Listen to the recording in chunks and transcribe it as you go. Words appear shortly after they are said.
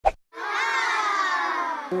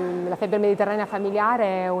La febbre mediterranea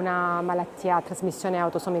familiare è una malattia a trasmissione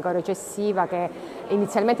autosomico-recessiva che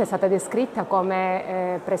inizialmente è stata descritta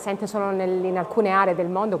come presente solo in alcune aree del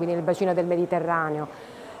mondo, quindi nel bacino del Mediterraneo.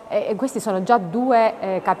 E questi sono già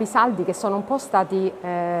due capisaldi che sono un po' stati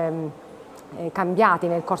cambiati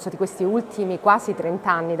nel corso di questi ultimi quasi 30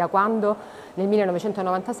 anni, da quando nel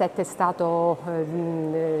 1997 è stato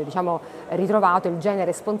ritrovato il gene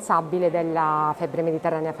responsabile della febbre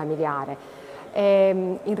mediterranea familiare.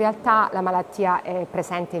 In realtà la malattia è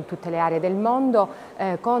presente in tutte le aree del mondo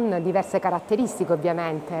con diverse caratteristiche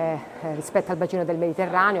ovviamente rispetto al bacino del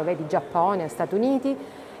Mediterraneo, vedi Giappone, Stati Uniti,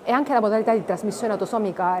 e anche la modalità di trasmissione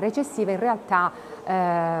autosomica recessiva. In realtà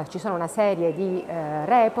ci sono una serie di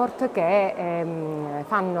report che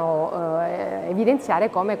fanno evidenziare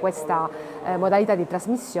come questa modalità di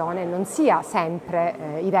trasmissione non sia sempre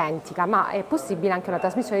identica, ma è possibile anche una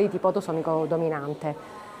trasmissione di tipo autosomico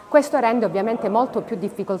dominante. Questo rende ovviamente molto più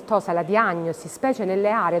difficoltosa la diagnosi, specie nelle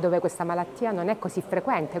aree dove questa malattia non è così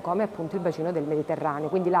frequente come appunto il bacino del Mediterraneo.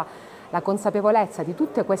 Quindi la consapevolezza di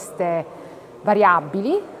tutte queste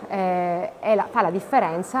variabili fa la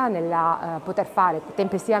differenza nel poter fare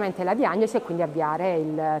tempestivamente la diagnosi e quindi avviare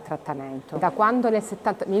il trattamento. Da quando nel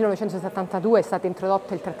 1972 è stato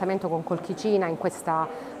introdotto il trattamento con colchicina in questa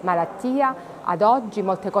malattia, ad oggi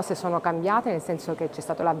molte cose sono cambiate, nel senso che c'è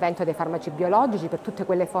stato l'avvento dei farmaci biologici per tutte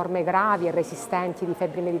quelle forme gravi e resistenti di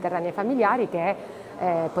febbri mediterranee familiari che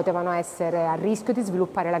potevano essere a rischio di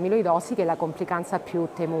sviluppare l'amiloidosi, che è la complicanza più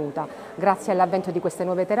temuta. Grazie all'avvento di queste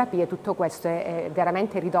nuove terapie tutto questo è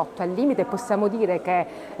veramente ridotto al limite e possiamo dire che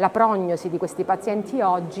la prognosi di questi pazienti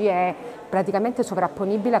oggi è praticamente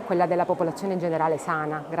sovrapponibile a quella della popolazione in generale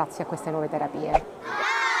sana, grazie a queste nuove terapie.